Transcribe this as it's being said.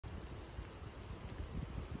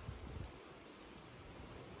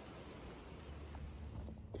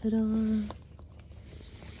Ta-da! And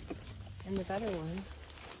the better one.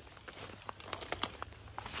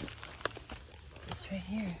 It's right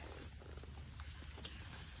here.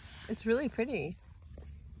 It's really pretty.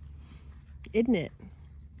 Isn't it?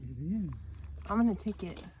 It is. I'm gonna take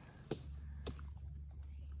it.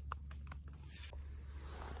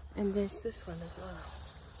 And there's this one as well.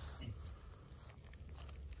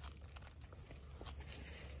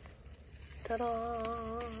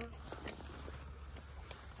 Ta-da!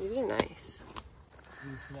 These are nice.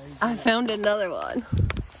 I found another one.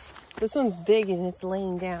 This one's big and it's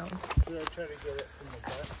laying down. Should I try to get it from the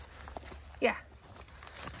gut? Yeah.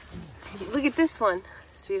 Look at this one,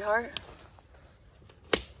 sweetheart.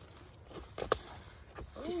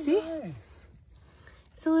 Oh, you see? Nice.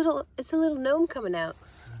 It's a little gnome coming out.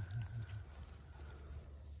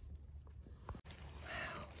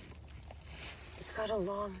 Wow. It's got a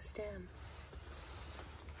long stem.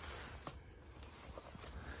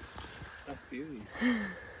 That's beauty.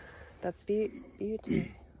 That's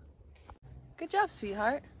beauty. Good job,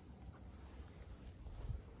 sweetheart.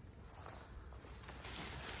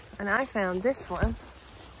 And I found this one.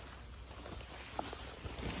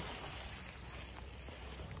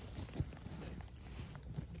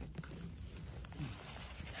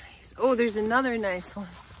 Nice. Oh, there's another nice one.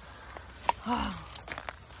 Oh.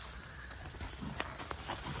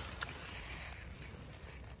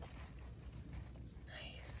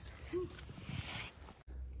 Nice.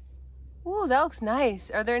 Ooh, that looks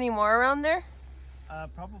nice. Are there any more around there?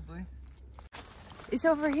 Probably. It's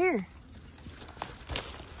over here.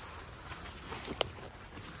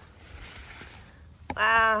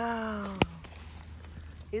 Wow.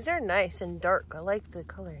 These are nice and dark. I like the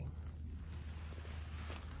coloring.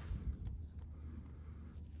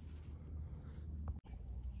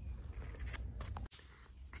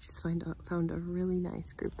 I just found a really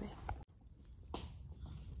nice grouping.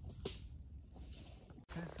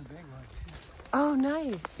 That's a big one too. Oh,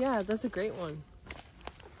 nice. Yeah, that's a great one.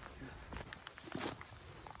 Let's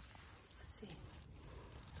see.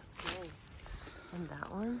 That's nice. And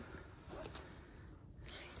that one.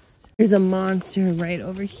 Nice. There's a monster right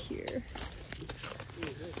over here.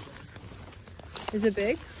 Is it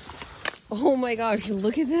big? Oh my gosh,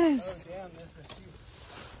 look at this. Oh, damn, that's a huge.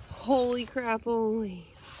 Holy crap, holy.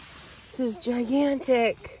 This is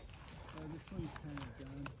gigantic. Oh, this one's kind of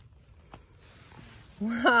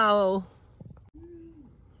done. Wow.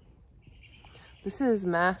 This is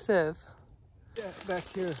massive. Yeah, back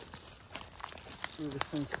here. Ooh,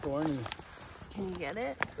 this one's thorny. Can you get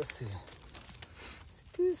it? Let's see.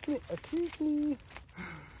 Excuse me, accuse me.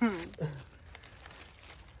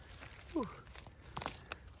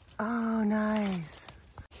 Oh, nice.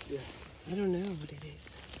 Yeah. I don't know what it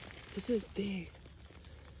is. This is big.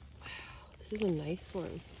 Wow, this is a nice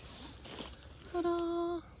one.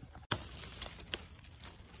 Ta-da!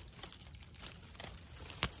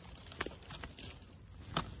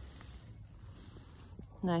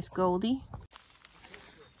 Nice Goldie.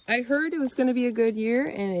 I heard it was going to be a good year,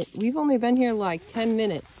 and we've only been here like 10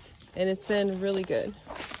 minutes, and it's been really good.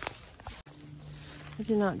 I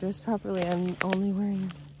did not dress properly. I'm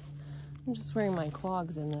just wearing my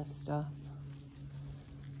clogs in this stuff.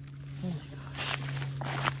 Oh my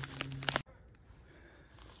gosh.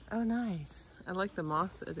 Oh, nice. I like the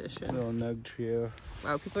moss edition. Little nug trio.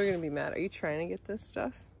 Wow, people are going to be mad. Are you trying to get this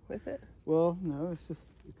stuff with it? Well, no, it's just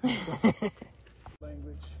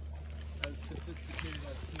language as sophisticated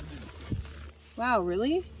as humans. Wow,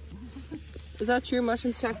 really? Is that true?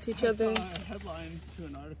 Mushrooms talk to each other? I saw a headline to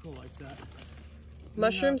an article like that.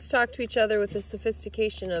 Mushrooms talk to each other with the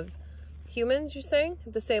sophistication of humans, you're saying?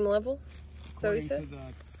 At the same level? Is that what you said? According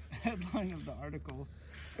to the headline of the article.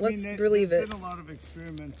 Let's believe there's it. been a lot of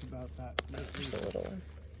experiments about that. There's a little one.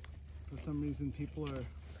 For some reason, people are...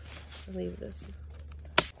 Believe this.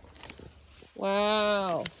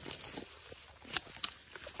 Wow.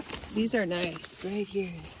 These are nice right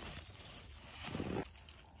here.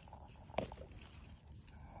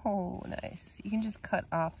 Oh, nice. You can just cut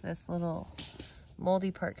off this little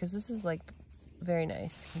moldy part because this is like very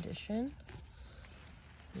nice condition.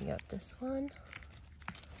 You got this one.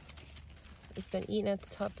 It's been eaten at the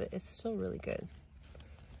top, but it's still really good.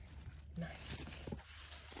 Nice.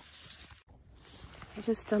 I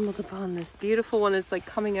just stumbled upon this beautiful one. It's like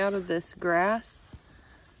coming out of this grass.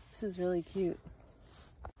 This is really cute.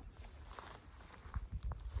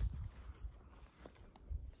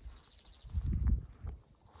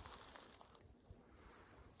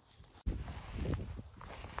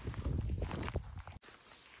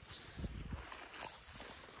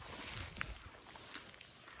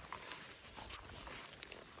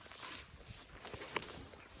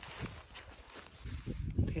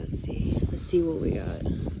 Okay, see what we got.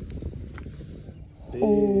 Big.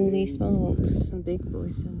 Holy smokes, some big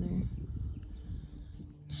boys in there.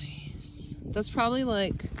 Nice. That's probably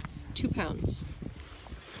like 2 pounds.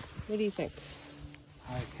 What do you think?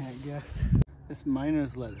 I can't guess. It's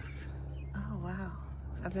miner's lettuce. Oh wow,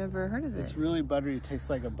 I've never heard of it. It's really buttery. It tastes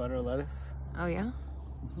like a butter lettuce. Oh yeah?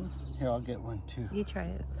 Here, I'll get one too. You try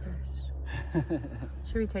it first.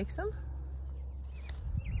 Should we take some?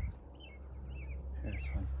 Here's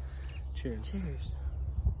one. Cheers. Cheers.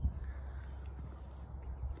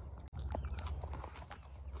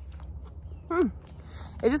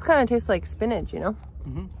 It just kind of tastes like spinach, you know?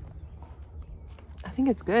 I think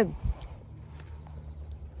it's good.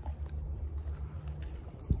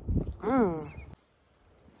 I'm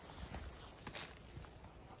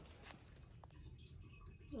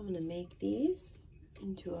gonna make these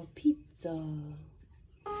into a pizza.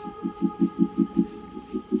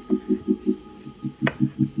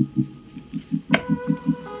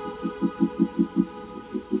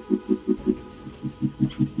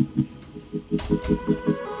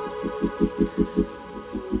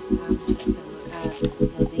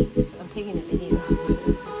 I'm taking a video of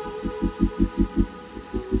this.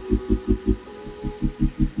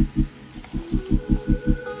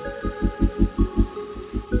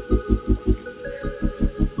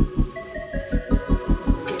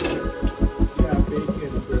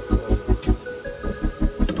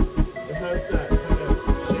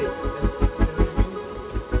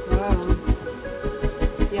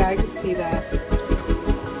 Yeah, I could see that.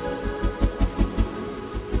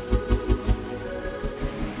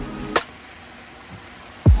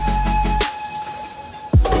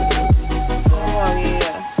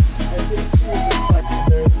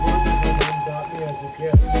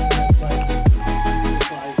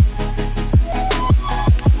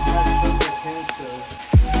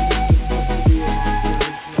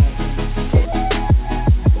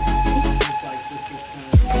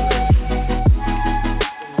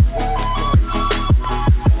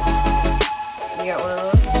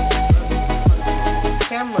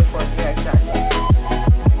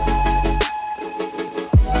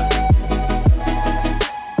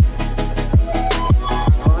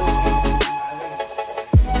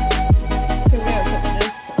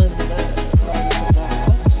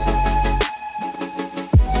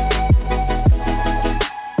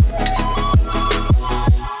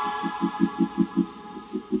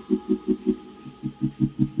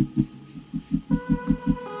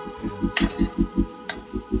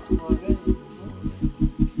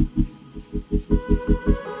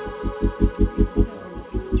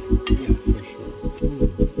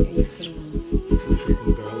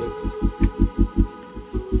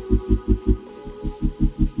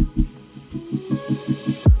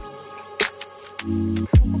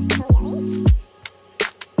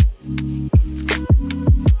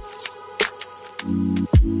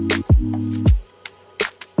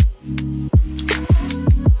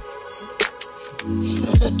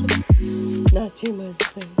 Not too much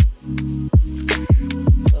though.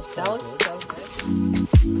 That looks so good.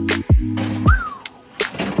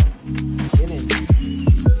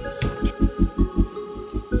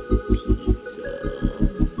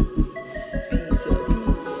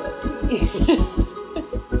 Pizza.